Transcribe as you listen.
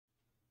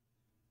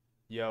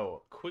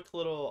Yo, quick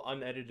little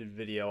unedited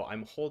video.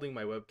 I'm holding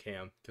my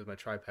webcam because my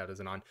tripod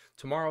isn't on.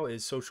 Tomorrow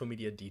is Social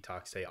Media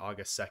Detox Day,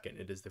 August 2nd.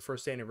 It is the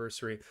first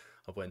anniversary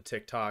of when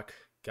TikTok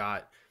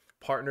got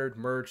partnered,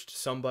 merged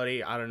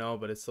somebody, I don't know,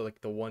 but it's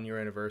like the 1 year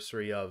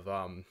anniversary of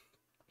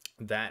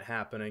that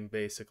happening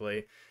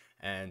basically.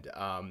 And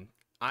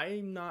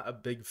I'm not a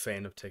big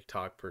fan of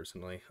TikTok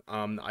personally.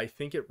 I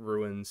think it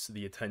ruins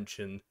the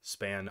attention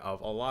span of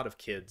a lot of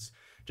kids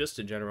just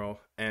in general,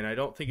 and I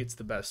don't think it's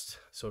the best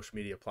social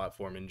media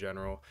platform in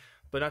general.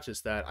 But not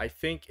just that, I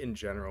think in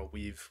general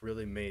we've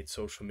really made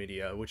social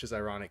media, which is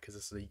ironic because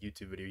this is a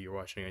YouTube video you're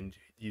watching on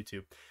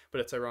YouTube, but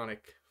it's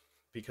ironic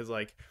because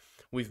like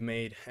we've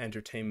made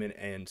entertainment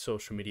and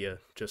social media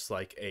just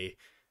like a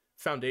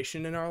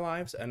foundation in our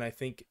lives. And I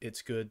think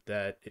it's good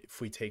that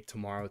if we take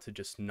tomorrow to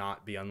just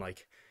not be on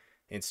like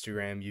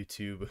Instagram,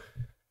 YouTube,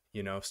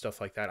 stuff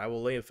like that. I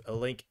will leave a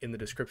link in the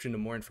description to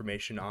more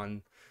information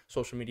on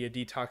Social Media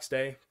Detox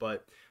Day,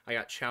 but I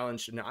got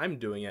challenged and I'm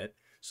doing it.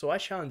 So I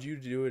challenge you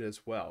to do it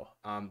as well.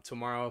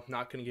 Tomorrow,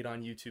 not going to get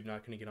on YouTube,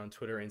 not going to get on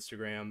Twitter,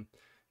 Instagram,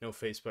 no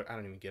Facebook. I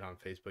don't even get on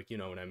Facebook. You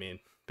know what I mean.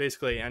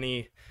 Basically,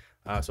 any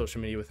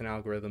social media with an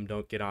algorithm,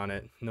 don't get on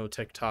it. No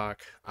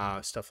TikTok,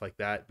 stuff like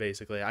that.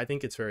 Basically, I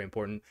think it's very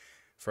important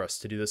for us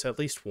to do this at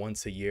least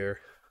once a year.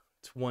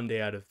 It's 1 day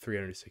out of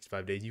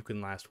 365 days. You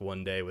can last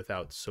 1 day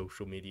without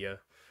social media.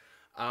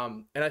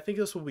 And I think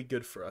this will be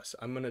good for us.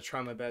 I'm going to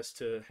try my best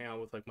to hang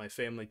out with like my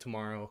family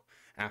tomorrow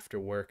after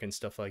work and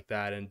stuff like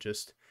that and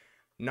just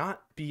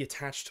not be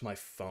attached to my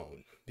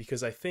phone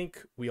because I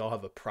think we all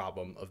have a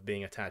problem of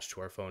being attached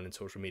to our phone and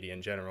social media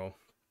in general.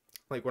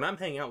 Like when I'm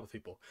hanging out with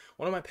people,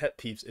 one of my pet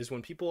peeves is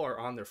when people are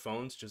on their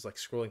phones just like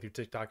scrolling through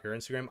TikTok or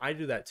Instagram. I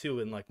do that too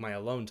in like my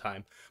alone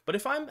time. But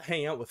if I'm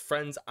hanging out with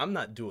friends, I'm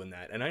not doing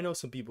that. And I know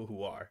some people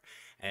who are,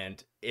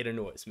 and it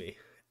annoys me.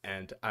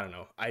 And I don't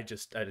know. I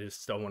just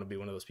don't want to be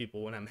one of those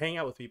people when I'm hanging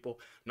out with people,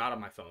 not on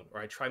my phone, or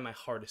I try my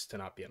hardest to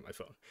not be on my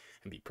phone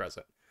and be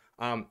present.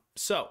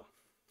 So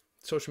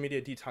Social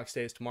Media Detox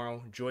Day is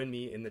tomorrow. Join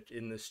me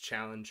in this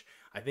challenge.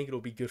 I think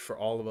it'll be good for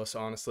all of us,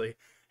 honestly.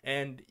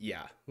 And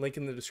yeah, link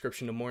in the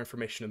description to more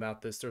information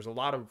about this. There's a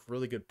lot of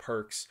really good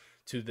perks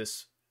to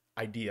this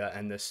idea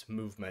and this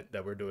movement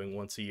that we're doing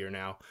once a year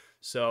now.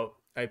 So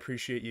I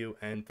appreciate you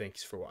and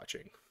thanks for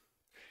watching.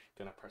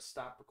 Gonna press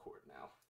stop record now.